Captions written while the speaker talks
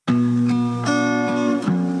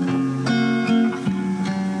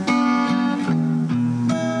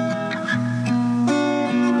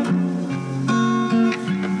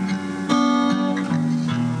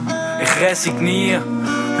resigniere.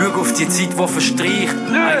 Schau auf die Zeit, die verstreicht.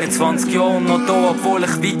 21 Jahre noch da, obwohl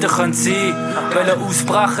ich weiter sein könnte. Wollen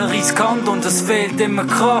ausbrechen, riskant und es fehlt immer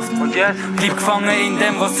Kraft. Und jetzt? Bleib gefangen in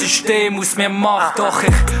dem, was das System aus mir macht. Doch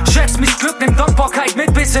ich schätze mein Glück, nimm Dankbarkeit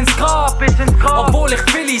mit bis ins Grab. Obwohl ich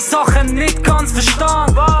viele Sachen nicht ganz verstehe.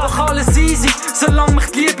 Doch alles easy, solange mich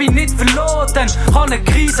die Liebe nicht verlässt. Dann kann eine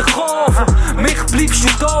Krise kommen. Für mich bleibst du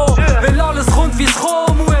da, weil alles kommt, wie es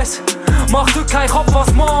kommen muss. Mach dir keinen Kopf,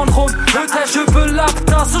 was morgen kommt. Heute hast du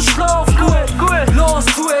überlebt, also schlaf gut. Los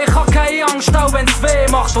zu, ich hab keine Angst, auch wenn's weh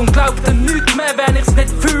macht. Und glaub dir nichts mehr, wenn ich's nicht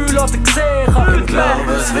fühle oder gesehen habe. Ich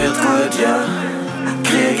glaube, es wird gut, ja.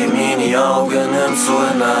 Kriege meine Augen im zu,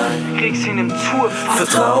 nein. Krieg sie nicht zu.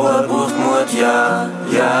 Vertrauen braucht Mut, ja,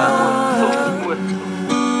 ja. So gut.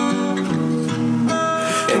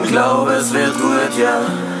 Ich glaube, es wird gut, ja.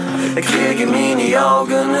 Ich kriege meine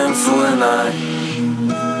Augen im zu, nein.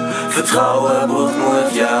 Vertrauen braucht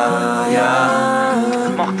Mut, ja, ja.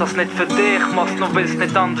 Mach das nicht für dich, mach's nur, weil's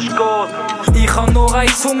nicht anders geht. Ich hab nur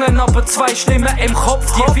eine Zunge, aber zwei Stimmen im Kopf.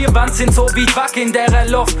 Die vier Wände sind so weit weg in dieser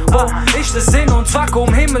Luft. Wo ist der Sinn und Zweck,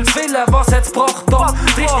 um Himmels Willen, was hat's gebracht? Doch,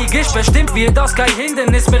 richtig ist bestimmt, wie das kein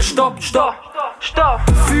Hindernis mehr stoppt. Stopp.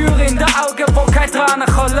 Feuer in den Augen, wo keine Tränen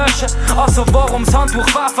kann löschen. Also warum das Handtuch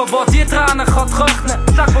werfen, wo die Tränen kann trocknen?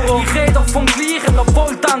 Sag warum, ich rede doch vom Gleichen,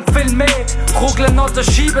 obwohl dann viel mehr. Kugeln oder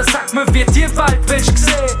Scheiben, sag mir, wie die Welt willst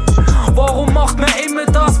sehen. Warum macht man immer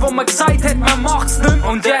das, wo man gesagt hat, man macht's nicht mehr?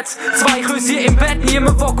 Und jetzt, zwei Küsse im Bett,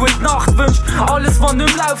 niemand, der gute Nacht wünscht. Alles, was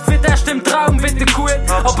nicht mehr läuft, wird erst im Traum wieder gut.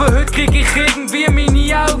 Aber heute krieg ich irgendwie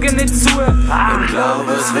meine Augen nicht zu. Ich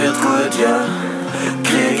glaube, es wird gut, ja.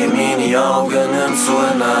 Kriege meine Augen im zu,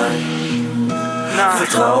 nein.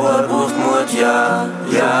 Vertrauen braucht Mut, ja,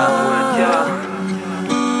 ja.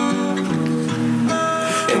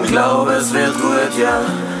 Ich glaube, es wird gut, ja.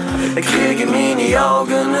 Ich kriege meine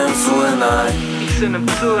Augen im zu, nein.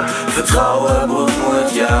 Vertrauen braucht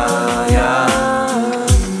Mut, ja, ja.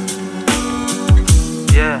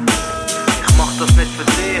 Yeah, ich mach das nicht für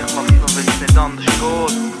dich, ich mach's nur, weil's nicht anders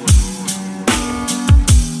geht.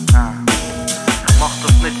 Ich mach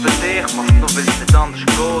das nicht für dich, ich mach's nur, weil's nicht anders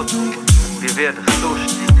geht. Wie werd ich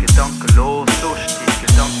lustig, gedankenlos,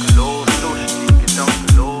 gedankenlos.